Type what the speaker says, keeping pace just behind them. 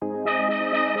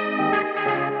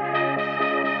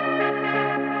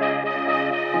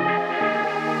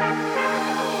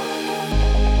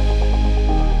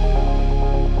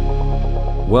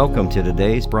Welcome to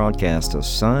today's broadcast of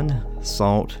Sun,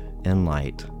 Salt, and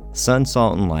Light. Sun,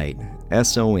 Salt, and Light,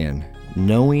 S-O-N,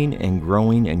 knowing and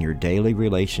growing in your daily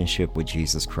relationship with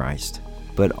Jesus Christ,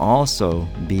 but also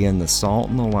being the salt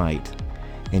and the light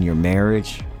in your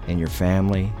marriage, in your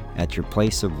family, at your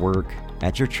place of work,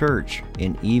 at your church,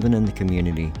 and even in the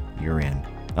community you're in.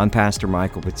 I'm Pastor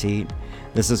Michael Petit.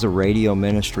 This is a radio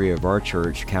ministry of our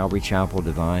church, Calvary Chapel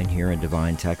Divine, here in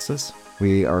Divine, Texas.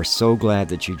 We are so glad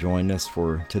that you joined us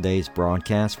for today's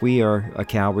broadcast. We are a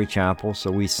Calvary Chapel,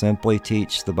 so we simply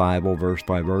teach the Bible verse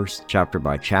by verse, chapter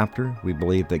by chapter. We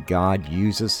believe that God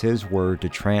uses His Word to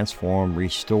transform,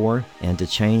 restore, and to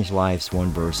change lives one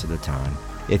verse at a time.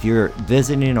 If you're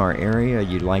visiting our area,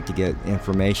 you'd like to get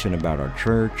information about our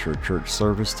church or church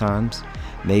service times,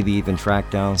 maybe even track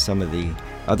down some of the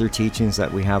other teachings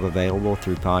that we have available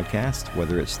through podcast,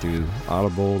 whether it's through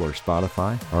Audible or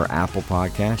Spotify or Apple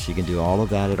Podcasts, you can do all of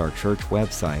that at our church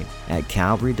website at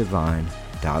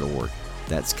calvarydivine.org.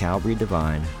 That's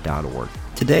calvarydivine.org.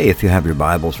 Today, if you have your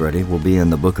Bibles ready, we'll be in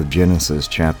the book of Genesis,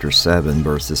 chapter 7,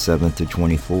 verses 7 through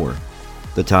 24.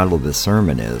 The title of this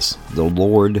sermon is, The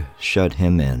Lord Shut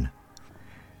Him In.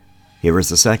 Here is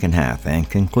the second half and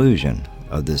conclusion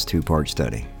of this two-part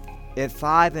study. At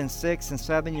 5 and 6 and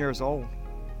 7 years old.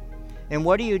 And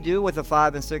what do you do with a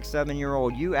 5 and 6,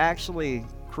 7-year-old? You actually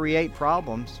create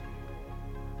problems.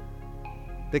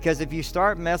 Because if you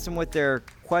start messing with their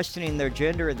questioning their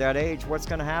gender at that age, what's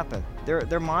going to happen?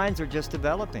 Their minds are just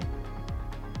developing.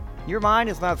 Your mind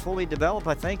is not fully developed,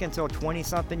 I think, until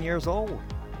 20-something years old.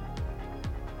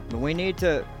 But we need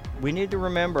to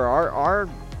remember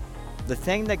the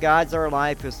thing that guides our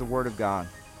life is the Word of God,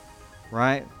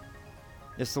 right?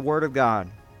 It's the Word of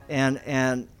God.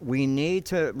 And we need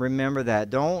to remember that.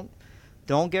 Don't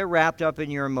get wrapped up in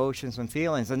your emotions and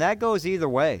feelings. And that goes either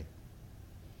way.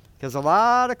 Because a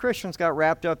lot of Christians got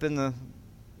wrapped up in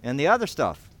the other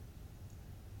stuff.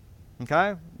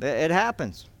 Okay? It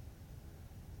happens.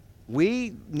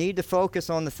 We need to focus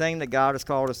on the thing that God has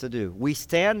called us to do. We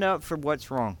stand up for what's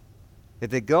wrong.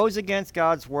 If it goes against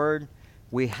God's Word,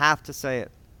 we have to say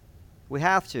it. We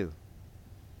have to.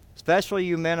 Especially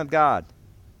you men of God.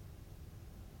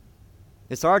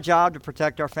 It's our job to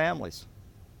protect our families.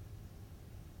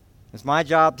 It's my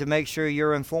job to make sure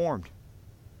you're informed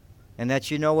and that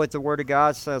you know what the Word of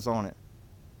God says on it.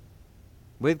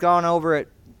 We've gone over it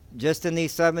just in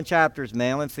these 7 chapters,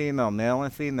 male and female, male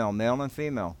and female, male and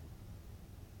female.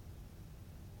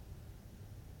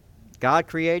 God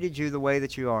created you the way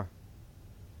that you are.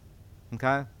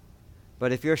 Okay?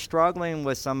 But if you're struggling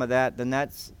with some of that, then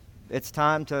it's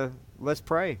time to, let's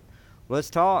pray. Let's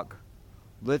talk.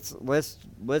 Let's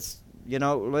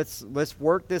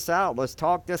work this out. Let's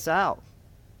talk this out.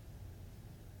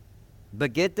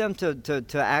 But get them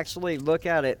to actually look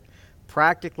at it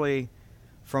practically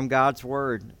from God's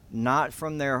Word, not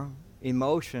from their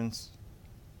emotions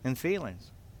and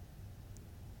feelings.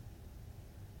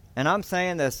 And I'm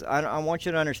saying this, I want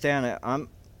you to understand it.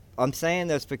 I'm saying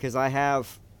this because I have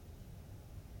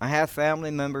family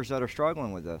members that are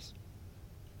struggling with this.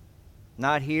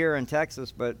 Not here in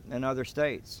Texas, but in other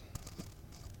states.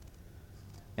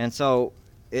 And so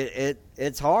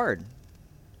it's hard.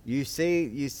 You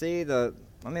see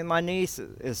my niece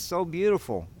is so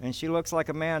beautiful, and she looks like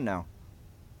a man now.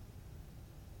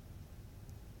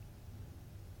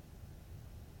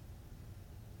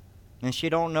 And she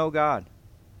don't know God.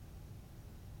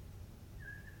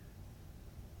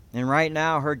 And right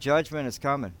now, her judgment is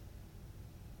coming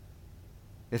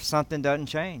if something doesn't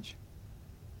change.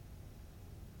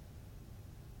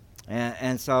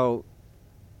 And so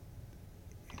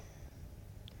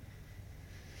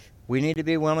we need to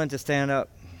be willing to stand up.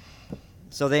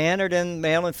 So they entered in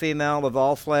male and female of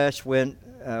all flesh when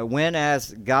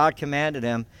as God commanded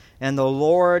him, and the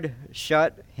Lord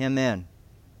shut him in.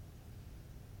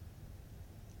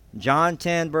 John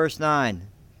 10, verse 9.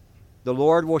 The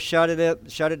Lord will shut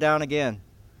it down again.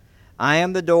 I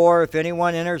am the door. If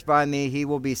anyone enters by me, he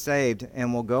will be saved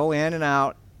and will go in and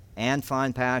out and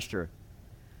find pasture.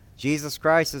 Jesus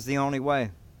Christ is the only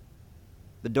way.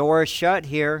 The door is shut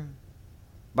here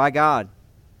by God.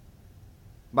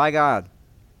 By God.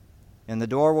 And the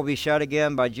door will be shut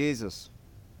again by Jesus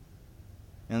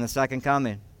in the second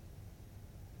coming.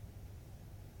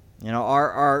 You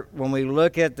know, when we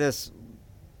look at this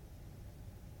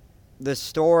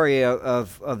story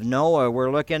of Noah,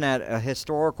 we're looking at a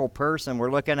historical person.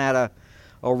 We're looking at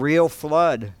a real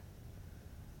flood.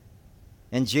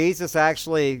 And Jesus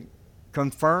actually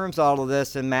confirms all of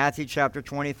this in Matthew chapter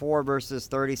 24, verses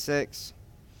 36.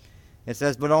 It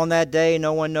says, "But on that day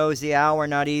no one knows the hour,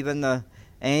 not even the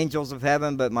angels of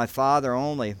heaven, but my Father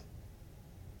only.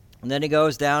 And then he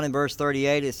goes down in verse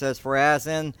 38, it says, "For as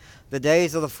in the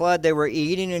days of the flood they were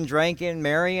eating and drinking,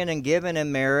 marrying and giving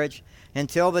in marriage,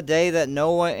 until the day that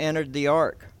Noah entered the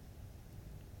ark."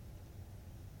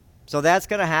 So that's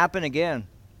going to happen again.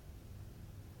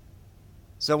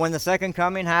 So when the second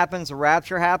coming happens, the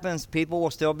rapture happens, people will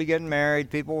still be getting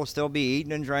married, people will still be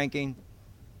eating and drinking,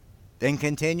 then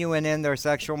continuing in their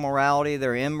sexual morality,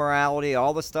 their immorality,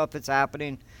 all the stuff that's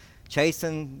happening,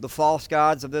 chasing the false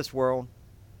gods of this world,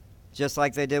 just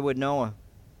like they did with Noah.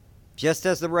 Just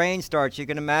as the rain starts, you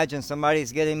can imagine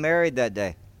somebody's getting married that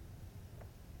day.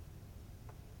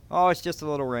 Oh, it's just a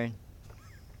little rain.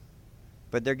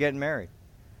 But they're getting married.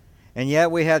 And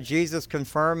yet we have Jesus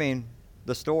confirming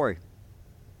the story.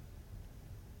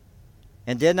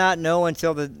 "And did not know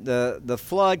until the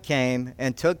flood came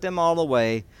and took them all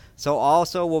away, so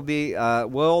also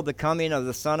will the coming of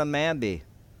the Son of Man be.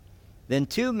 Then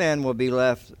two men will be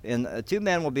in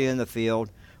the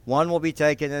field, one will be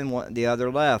taken and the other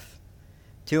left.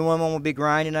 Two women will be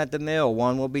grinding at the mill,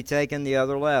 one will be taken, the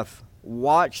other left.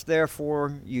 Watch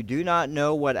therefore, you do not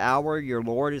know what hour your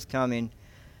Lord is coming.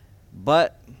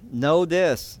 But know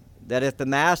this, that if the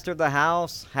master of the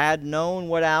house had known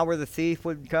what hour the thief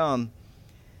would come,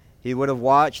 he would have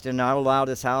watched and not allowed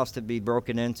his house to be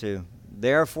broken into.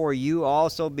 Therefore you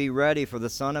also be ready, for the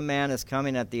Son of Man is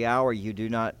coming at the hour you do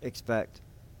not expect."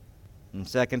 In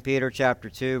 2 Peter chapter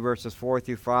 2, verses 4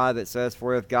 through 5, it says,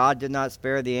 "For if God did not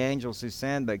spare the angels who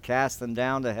sinned, but cast them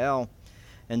down to hell,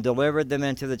 and delivered them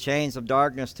into the chains of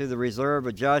darkness to the reserve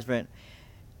of judgment,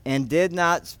 and did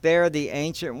not spare the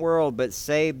ancient world, but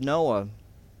saved Noah,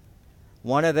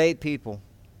 one of 8 people,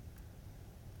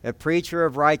 a preacher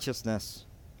of righteousness,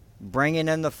 bringing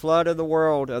in the flood of the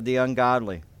world of the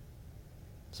ungodly."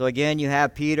 So again, you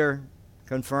have Peter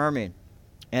confirming.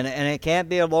 And it can't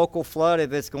be a local flood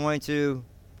if it's going to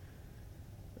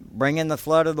bring in the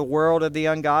flood of the world of the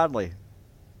ungodly.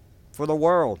 For the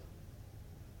world.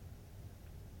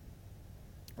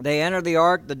 They enter the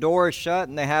ark, the door is shut,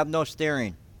 and they have no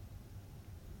steering.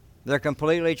 They're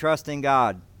completely trusting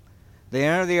God. They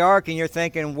enter the ark, and you're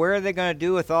thinking, what are they going to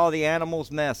do with all the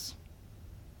animals' mess?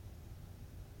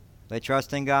 They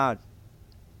trust in God.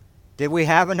 Did we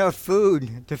have enough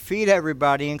food to feed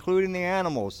everybody, including the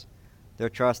animals? They're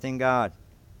trusting God.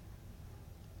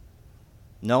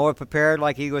 Noah prepared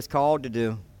like he was called to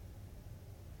do.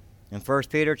 In 1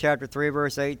 Peter chapter 3,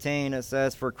 verse 18, it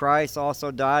says, "For Christ also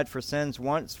died for sins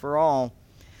once for all,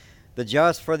 the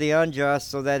just for the unjust,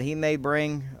 so that he may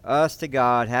bring us to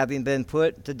God, having been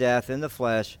put to death in the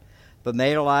flesh, but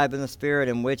made alive in the Spirit,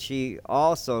 in which he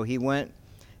went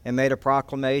and made a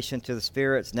proclamation to the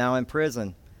spirits now in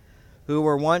prison, who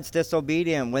were once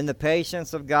disobedient, when the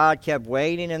patience of God kept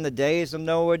waiting in the days of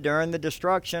Noah during the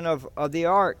destruction of the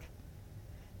ark,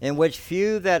 in which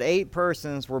few that 8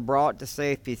 persons were brought to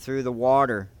safety through the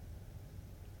water.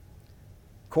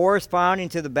 Corresponding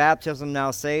to the baptism now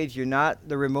saves you, not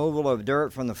the removal of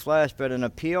dirt from the flesh, but an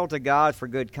appeal to God for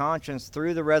good conscience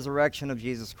through the resurrection of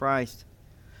Jesus Christ,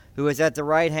 who is at the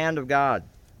right hand of God,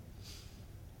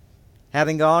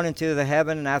 having gone into the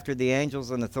heaven, and after the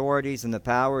angels and authorities and the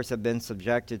powers have been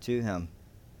subjected to him."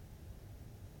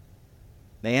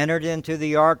 They entered into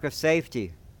the ark of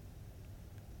safety.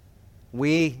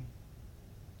 We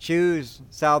choose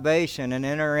salvation and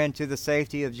enter into the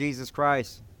safety of Jesus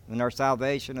Christ, and our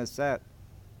salvation is set.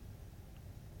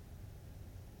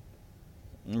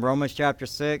 In Romans chapter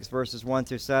 6, verses 1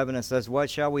 through 7, it says, "What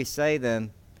shall we say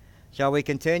then? Shall we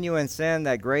continue in sin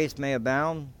that grace may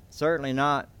abound? Certainly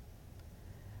not.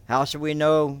 How shall we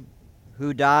know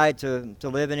who died to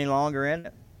live any longer in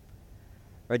it?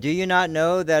 Or do you not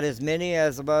know that as many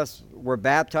as of us were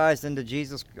baptized into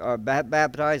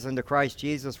Christ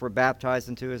Jesus were baptized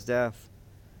into his death?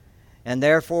 And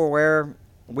therefore where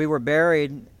we were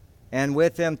buried, and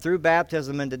with him through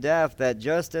baptism into death, that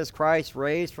just as Christ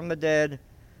raised from the dead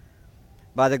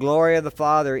by the glory of the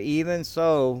Father, even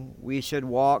so we should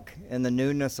walk in the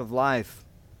newness of life.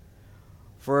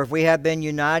 For if we have been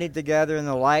united together in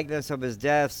the likeness of his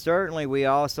death, certainly we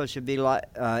also should be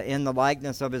in the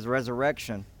likeness of his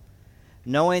resurrection.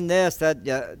 Knowing this, that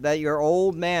our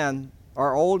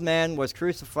old man was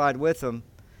crucified with him,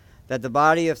 that the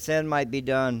body of sin might be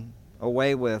done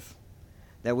away with,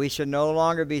 that we should no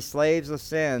longer be slaves of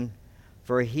sin,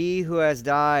 for he who has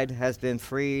died has been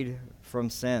freed from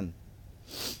sin."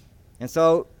 And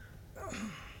so,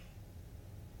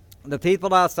 the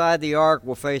people outside the ark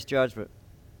will face judgment.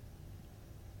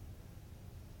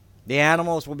 The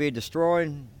animals will be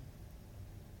destroyed.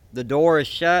 The door is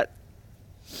shut.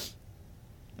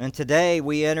 And today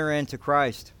we enter into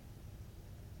Christ.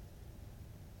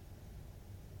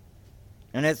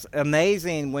 And it's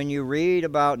amazing when you read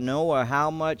about Noah, how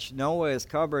much Noah is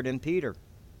covered in Peter,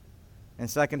 in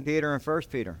 2 Peter and 1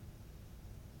 Peter,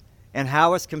 and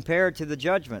how it's compared to the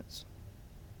judgments.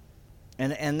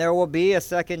 And there will be a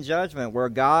second judgment where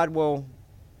God will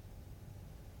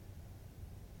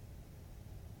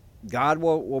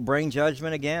bring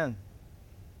judgment again.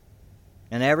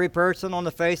 And every person on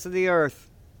the face of the earth,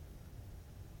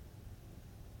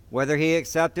 whether he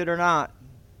accepted or not,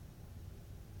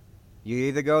 you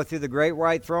either go through the great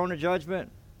white throne of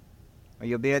judgment, or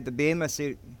you'll be at the Bema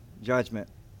Seat judgment.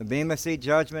 The Bema Seat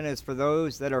judgment is for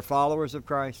those that are followers of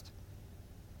Christ.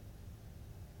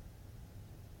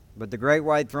 But the great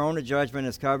white throne of judgment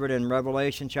is covered in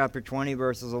Revelation chapter 20,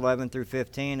 verses 11 through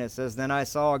 15. It says, "Then I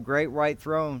saw a great white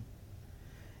throne,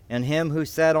 and him who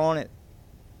sat on it,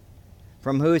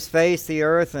 from whose face the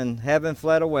earth and heaven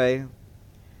fled away,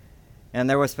 and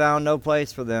there was found no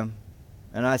place for them.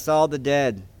 And I saw the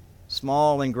dead,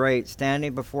 small and great,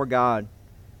 standing before God,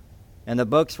 and the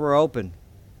books were opened.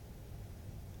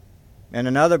 And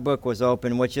another book was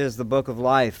opened, which is the book of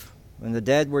life. And the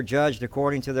dead were judged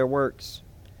according to their works,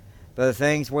 by the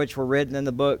things which were written in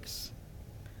the books.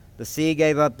 The sea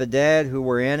gave up the dead who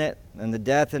were in it, and the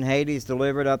death and Hades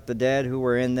delivered up the dead who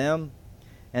were in them,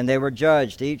 and they were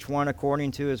judged, each one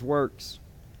according to his works.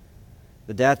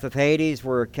 The death of Hades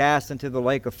were cast into the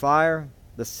lake of fire,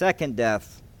 the second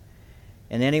death,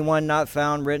 and anyone not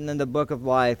found written in the book of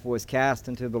life was cast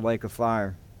into the lake of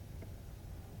fire."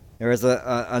 There is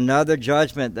another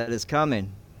judgment that is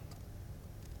coming.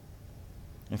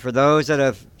 And for those that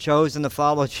have chosen to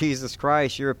follow Jesus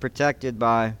Christ, you're protected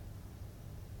by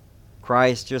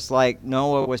Christ, just like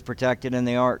Noah was protected in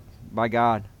the ark by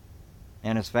God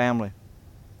and his family.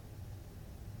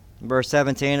 In verse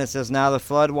 17 it says, "Now the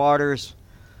flood was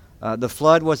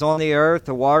on the earth,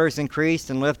 the waters increased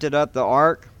and lifted up the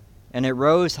ark, and it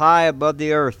rose high above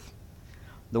the earth.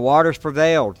 The waters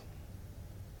prevailed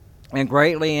and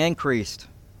greatly increased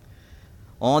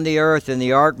on the earth, and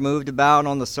the ark moved about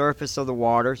on the surface of the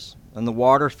waters, and the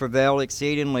waters prevailed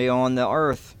exceedingly on the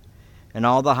earth, and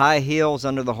all the high hills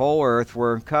under the whole earth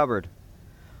were covered.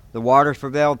 The waters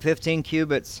prevailed 15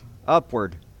 cubits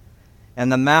upward,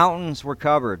 and the mountains were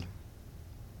covered,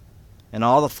 and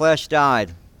all the flesh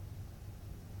died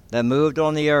that moved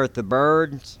on the earth, the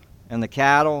birds and the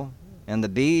cattle and the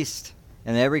beast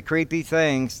and every creepy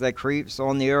thing that creeps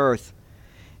on the earth,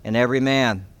 and every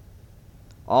man,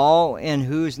 all in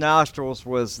whose nostrils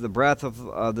was the breath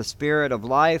of the spirit of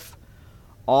life,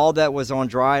 all that was on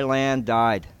dry land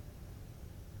died.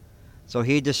 So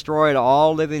he destroyed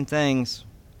all living things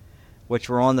which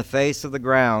were on the face of the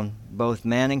ground, both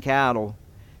man and cattle,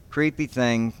 creepy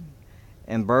thing,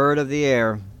 and bird of the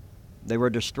air. They were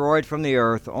destroyed from the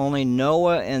earth. Only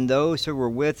Noah and those who were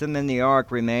with him in the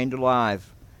ark remained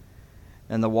alive.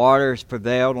 And the waters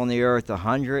prevailed on the earth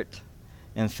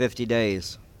 150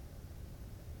 days."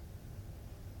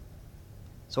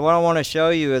 So what I want to show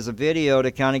you is a video to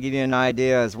kind of give you an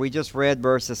idea. As we just read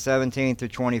verses 17 through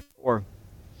 24,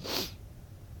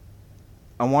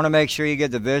 I want to make sure you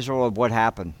get the visual of what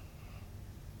happened.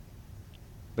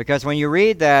 Because when you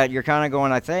read that, you're kind of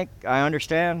going, I think I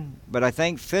understand, but I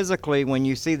think physically when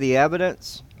you see the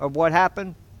evidence of what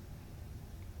happened,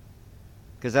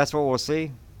 because that's what we'll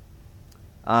see,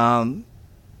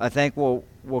 I think we'll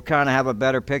kind of have a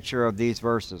better picture of these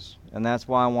verses. And that's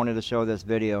why I wanted to show this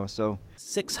video. So,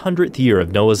 600th year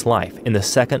of Noah's life, in the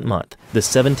second month, the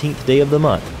 17th day of the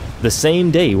month, the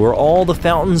same day were all the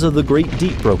fountains of the great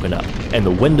deep broken up, and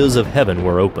the windows of heaven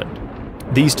were opened.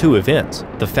 These two events,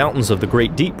 the fountains of the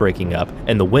great deep breaking up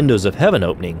and the windows of heaven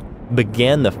opening,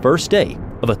 began the first day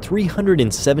of a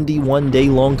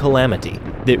 371-day-long calamity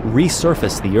that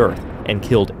resurfaced the earth and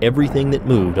killed everything that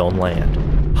moved on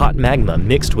land. Hot magma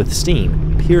mixed with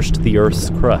steam pierced the earth's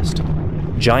crust.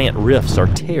 Giant rifts or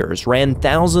tears ran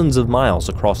thousands of miles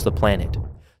across the planet.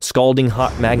 Scalding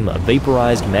hot magma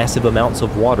vaporized massive amounts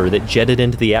of water that jetted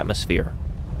into the atmosphere.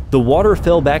 The water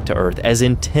fell back to Earth as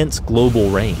intense global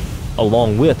rain,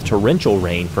 along with torrential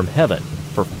rain from heaven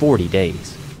for 40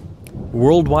 days.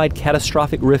 Worldwide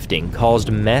catastrophic rifting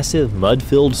caused massive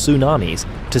mud-filled tsunamis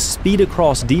to speed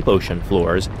across deep ocean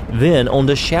floors, then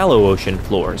onto shallow ocean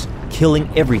floors, killing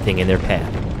everything in their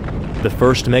path. The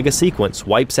first mega-sequence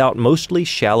wipes out mostly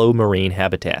shallow marine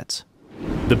habitats.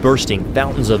 The bursting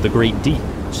fountains of the great deep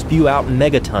spew out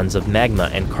megatons of magma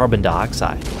and carbon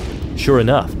dioxide. Sure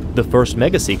enough, the first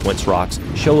mega-sequence rocks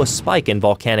show a spike in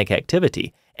volcanic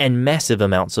activity and massive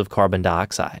amounts of carbon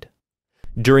dioxide.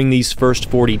 During these first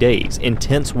 40 days,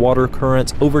 intense water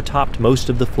currents overtopped most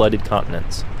of the flooded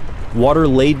continents.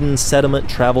 Water-laden sediment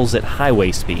travels at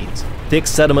highway speeds, Thick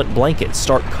sediment blankets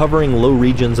start covering low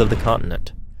regions of the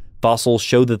continent. Fossils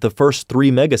show that the first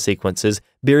 3 megasequences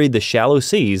buried the shallow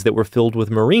seas that were filled with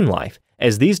marine life,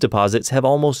 as these deposits have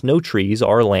almost no trees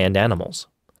or land animals.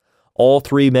 All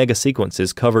 3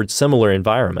 megasequences covered similar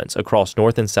environments across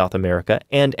North and South America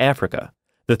and Africa,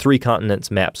 the 3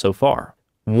 continents mapped so far.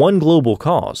 One global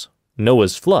cause,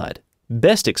 Noah's flood,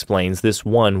 best explains this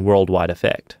one worldwide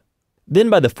effect. Then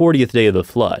by the 40th day of the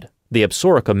flood, the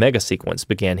Absaroka megasequence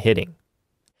began hitting.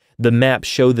 The maps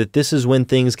show that this is when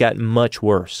things got much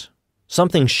worse.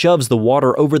 Something shoves the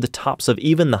water over the tops of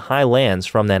even the high lands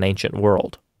from that ancient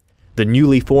world. The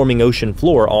newly forming ocean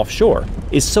floor offshore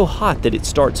is so hot that it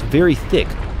starts very thick,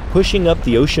 pushing up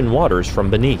the ocean waters from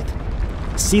beneath.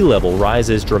 Sea level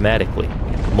rises dramatically.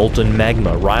 Molten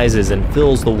magma rises and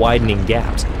fills the widening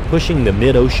gaps, pushing the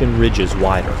mid-ocean ridges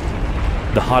wider.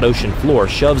 The hot ocean floor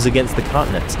shoves against the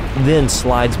continents, then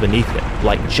slides beneath them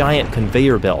like giant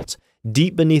conveyor belts,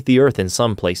 deep beneath the earth in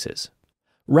some places.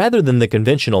 Rather than the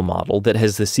conventional model that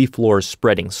has the seafloors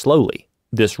spreading slowly,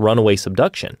 this runaway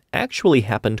subduction actually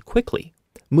happened quickly,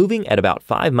 moving at about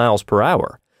 5 miles per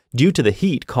hour, due to the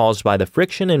heat caused by the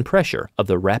friction and pressure of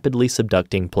the rapidly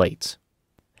subducting plates.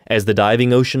 As the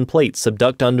diving ocean plates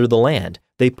subduct under the land,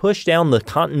 they push down the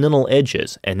continental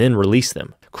edges and then release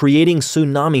them, creating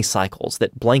tsunami cycles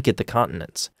that blanket the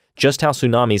continents, just how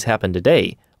tsunamis happen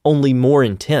today, only more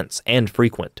intense and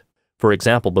frequent. For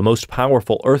example, the most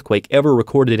powerful earthquake ever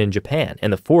recorded in Japan,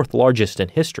 and the 4th largest in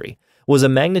history, was a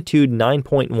magnitude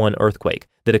 9.1 earthquake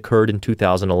that occurred in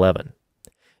 2011.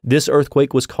 This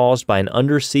earthquake was caused by an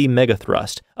undersea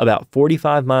megathrust about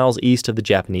 45 miles east of the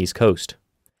Japanese coast.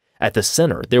 At the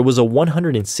center, there was a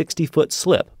 160-foot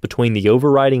slip between the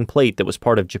overriding plate that was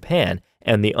part of Japan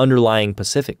and the underlying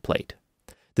Pacific plate.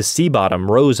 The sea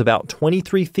bottom rose about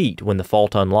 23 feet when the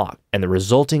fault unlocked, and the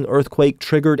resulting earthquake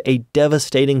triggered a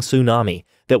devastating tsunami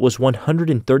that was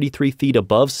 133 feet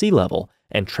above sea level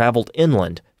and traveled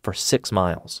inland for 6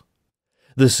 miles.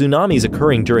 The tsunamis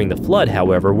occurring during the flood,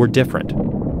 however, were different,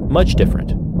 much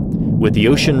different. With the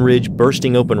ocean ridge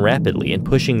bursting open rapidly and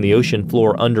pushing the ocean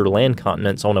floor under land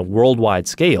continents on a worldwide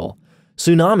scale,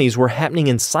 tsunamis were happening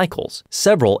in cycles,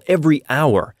 several every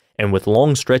hour, and with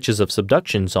long stretches of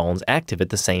subduction zones active at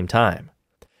the same time.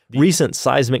 Recent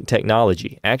seismic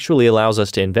technology actually allows us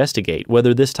to investigate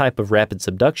whether this type of rapid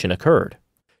subduction occurred.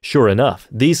 Sure enough,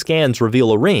 these scans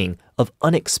reveal a ring of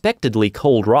unexpectedly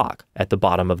cold rock at the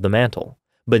bottom of the mantle,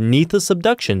 beneath the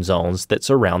subduction zones that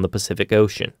surround the Pacific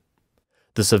Ocean.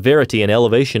 The severity and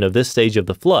elevation of this stage of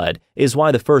the flood is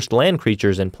why the first land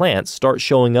creatures and plants start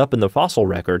showing up in the fossil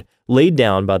record laid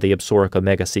down by the Absaroka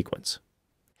megasequence.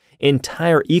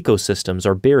 Entire ecosystems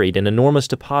are buried in enormous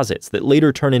deposits that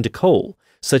later turn into coal,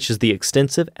 such as the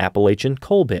extensive Appalachian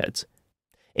coal beds.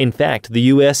 In fact, the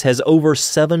U.S. has over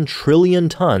 7 trillion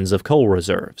tons of coal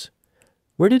reserves.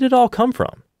 Where did it all come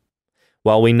from?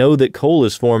 While we know that coal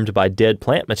is formed by dead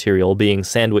plant material being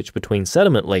sandwiched between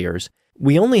sediment layers,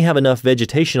 we only have enough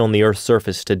vegetation on the Earth's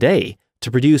surface today to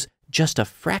produce just a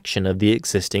fraction of the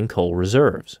existing coal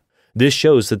reserves. This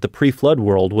shows that the pre-flood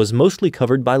world was mostly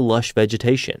covered by lush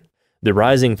vegetation. The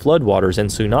rising floodwaters and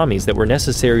tsunamis that were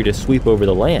necessary to sweep over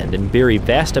the land and bury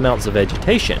vast amounts of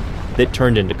vegetation that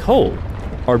turned into coal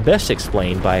are best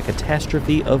explained by a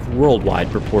catastrophe of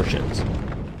worldwide proportions.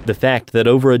 The fact that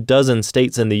over a dozen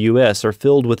states in the U.S. are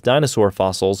filled with dinosaur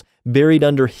fossils buried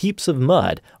under heaps of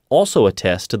mud also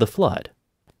attests to the flood.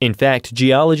 In fact,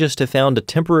 geologists have found a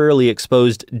temporarily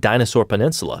exposed dinosaur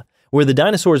peninsula where the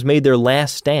dinosaurs made their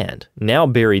last stand, now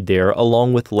buried there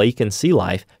along with lake and sea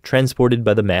life transported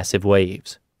by the massive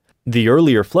waves. The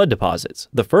earlier flood deposits,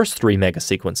 the first 3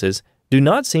 megasequences, do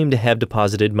not seem to have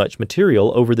deposited much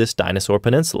material over this dinosaur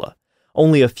peninsula.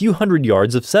 Only a few hundred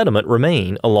yards of sediment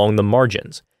remain along the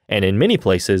margins, and in many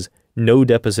places, no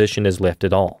deposition is left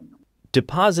at all.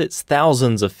 Deposits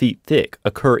thousands of feet thick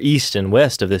occur east and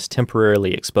west of this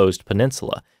temporarily exposed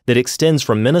peninsula that extends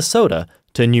from Minnesota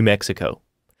to New Mexico.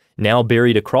 Now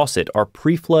buried across it are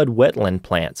pre-flood wetland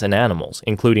plants and animals,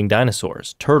 including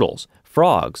dinosaurs, turtles,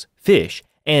 frogs, fish,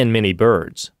 and many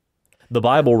birds. The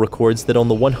Bible records that on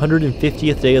the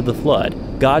 150th day of the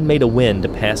flood, God made a wind to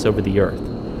pass over the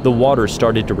earth. The waters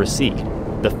started to recede.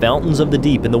 The fountains of the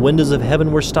deep and the windows of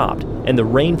heaven were stopped, and the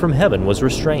rain from heaven was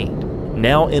restrained.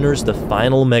 Now enters the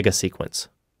final megasequence,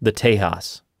 the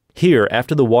Tejas. Here,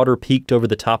 after the water peaked over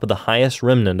the top of the highest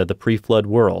remnant of the pre-flood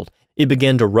world, it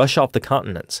began to rush off the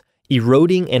continents,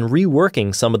 eroding and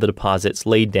reworking some of the deposits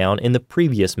laid down in the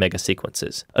previous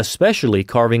megasequences, especially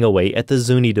carving away at the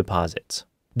Zuni deposits.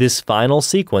 This final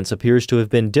sequence appears to have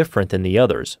been different than the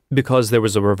others because there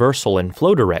was a reversal in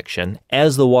flow direction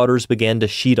as the waters began to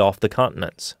sheet off the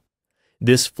continents.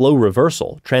 This flow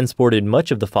reversal transported much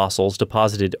of the fossils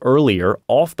deposited earlier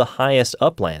off the highest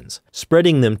uplands,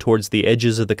 spreading them towards the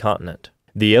edges of the continent.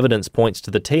 The evidence points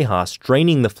to the Tejas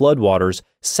draining the floodwaters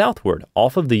southward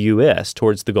off of the U.S.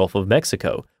 towards the Gulf of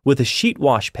Mexico with a sheet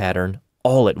wash pattern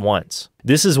all at once.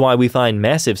 This is why we find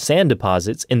massive sand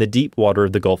deposits in the deep water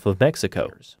of the Gulf of Mexico.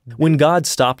 When God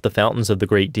stopped the fountains of the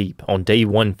Great Deep on day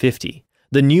 150,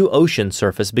 the new ocean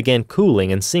surface began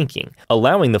cooling and sinking,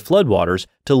 allowing the floodwaters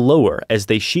to lower as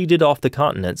they sheeted off the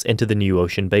continents into the new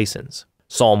ocean basins.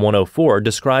 Psalm 104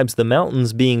 describes the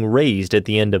mountains being raised at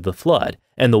the end of the flood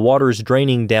and the waters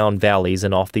draining down valleys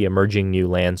and off the emerging new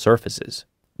land surfaces.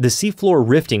 The seafloor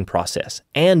rifting process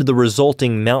and the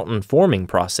resulting mountain forming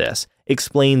process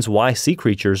explains why sea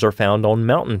creatures are found on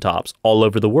mountaintops all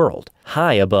over the world,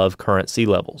 high above current sea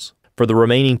levels. For the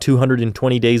remaining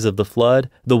 220 days of the flood,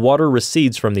 the water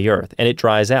recedes from the earth and it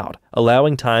dries out,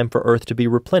 allowing time for earth to be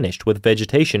replenished with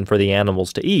vegetation for the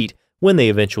animals to eat when they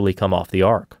eventually come off the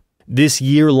ark. This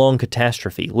year-long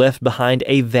catastrophe left behind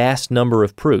a vast number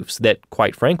of proofs that,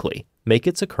 quite frankly, make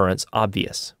its occurrence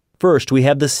obvious. First, we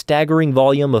have the staggering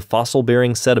volume of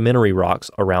fossil-bearing sedimentary rocks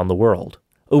around the world.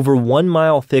 Over 1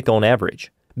 mile thick on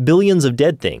average, billions of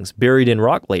dead things buried in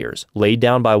rock layers laid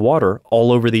down by water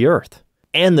all over the earth.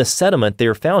 And the sediment they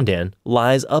are found in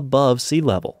lies above sea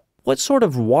level. What sort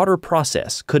of water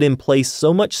process could emplace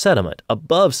so much sediment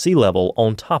above sea level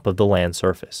on top of the land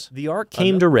surface? The ark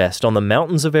came to rest on the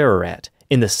mountains of Ararat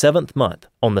in the 7th month,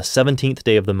 on the 17th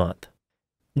day of the month.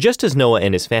 Just as Noah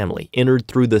and his family entered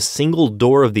through the single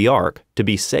door of the ark to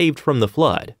be saved from the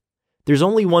flood, there's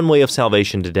only one way of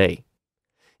salvation today.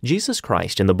 Jesus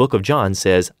Christ in the book of John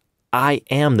says, "I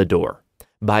am the door.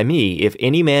 By me, if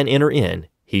any man enter in,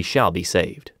 he shall be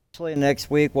saved." Actually, next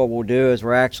week what we'll do is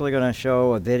we're actually going to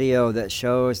show a video that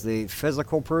shows the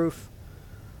physical proof,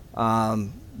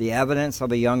 the evidence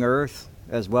of a young earth,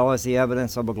 as well as the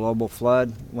evidence of a global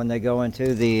flood when they go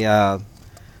into the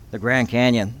Grand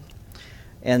Canyon.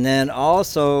 And then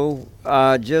also,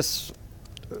 just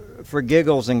for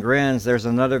giggles and grins, there's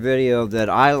another video that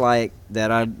I like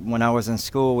when I was in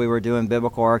school, we were doing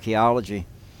biblical archaeology.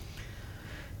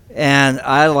 And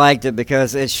I liked it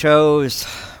because it shows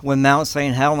when Mount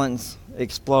St. Helens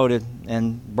exploded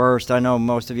and burst. I know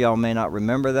most of y'all may not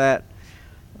remember that.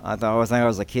 I think I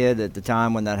was a kid at the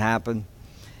time when that happened.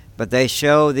 But they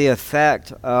show the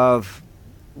effect of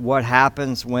what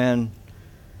happens when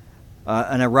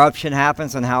an eruption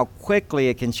happens and how quickly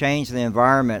it can change the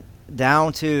environment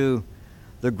down to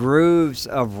the grooves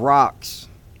of rocks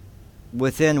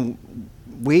within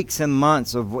weeks and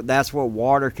months of that's what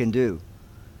water can do.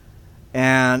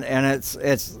 And it's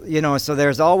so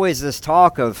there's always this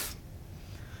talk of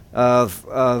so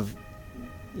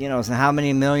how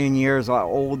many million years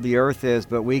old the earth is,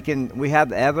 but we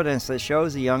have evidence that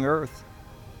shows a young earth.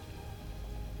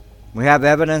 We have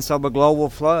evidence of a global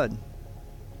flood.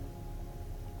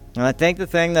 And I think the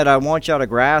thing that I want y'all to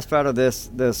grasp out of this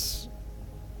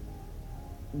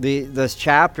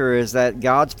chapter is that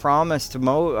God's promise to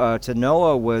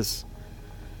Noah was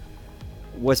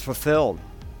fulfilled.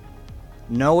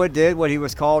 Noah did what he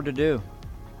was called to do.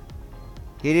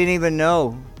 He didn't even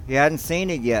know. He hadn't seen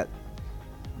it yet,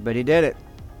 but he did it.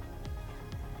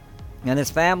 And his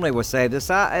family was saved.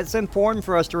 It's important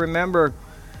for us to remember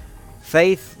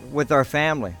faith with our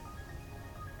family.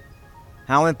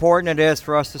 How important it is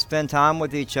for us to spend time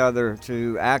with each other,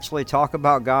 to actually talk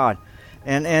about God,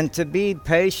 and to be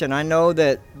patient. I know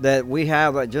that we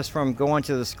have, just from going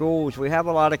to the schools, we have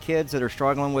a lot of kids that are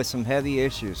struggling with some heavy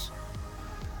issues.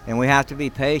 And we have to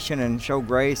be patient and show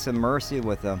grace and mercy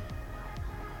with them.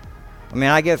 I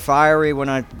mean, I get fiery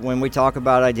when we talk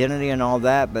about identity and all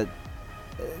that, but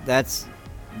that's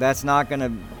not going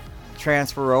to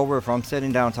transfer over if I'm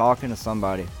sitting down talking to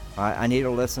somebody. I need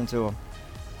to listen to them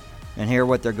and hear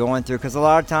what they're going through, because a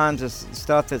lot of times it's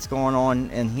stuff that's going on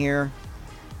in here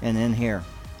and in here,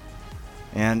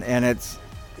 and it's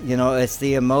it's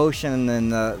the emotion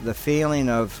and the feeling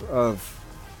of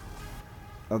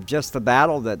just the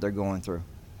battle that they're going through,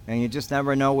 and you just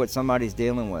never know what somebody's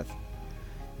dealing with.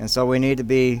 And so we need to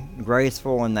be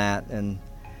graceful in that, and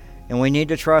we need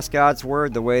to trust God's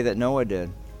word the way that Noah did.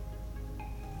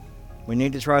 We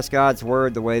need to trust God's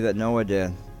word the way that Noah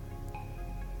did.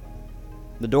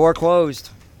 The door closed.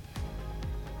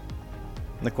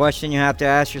 The question you have to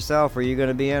ask yourself, are you going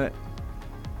to be in it?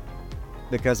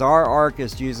 Because our ark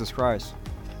is Jesus Christ.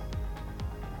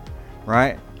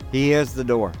 Right? He is the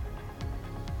door.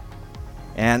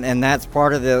 And that's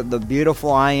part of the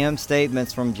beautiful I am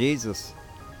statements from Jesus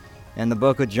in the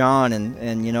book of John.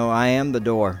 And I am the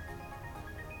door.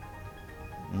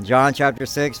 In John chapter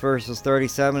 6, verses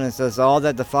 37, it says, "All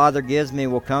that the Father gives me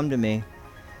will come to me,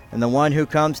 and the one who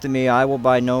comes to me I will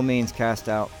by no means cast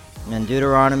out." In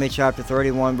Deuteronomy chapter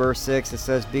 31, verse 6, it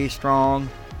says, "Be strong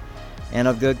and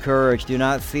of good courage. Do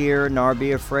not fear, nor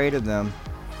be afraid of them.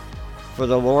 For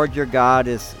the Lord your God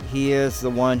He is the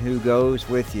one who goes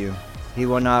with you. He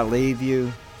will not leave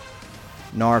you,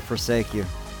 nor forsake you."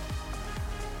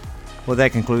 Well,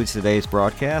 that concludes today's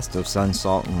broadcast of Sun,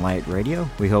 Salt, and Light Radio.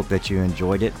 We hope that you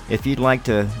enjoyed it. If you'd like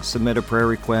to submit a prayer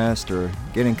request or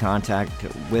get in contact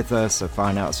with us or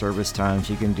find out service times,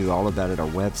 you can do all of that at our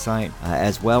website,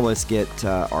 as well as get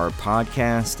our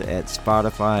podcast at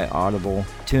Spotify, Audible,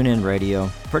 TuneIn Radio.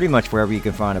 Pretty much wherever you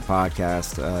can find a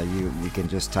podcast, you can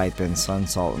just type in Sun,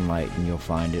 Salt, and Light and you'll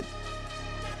find it.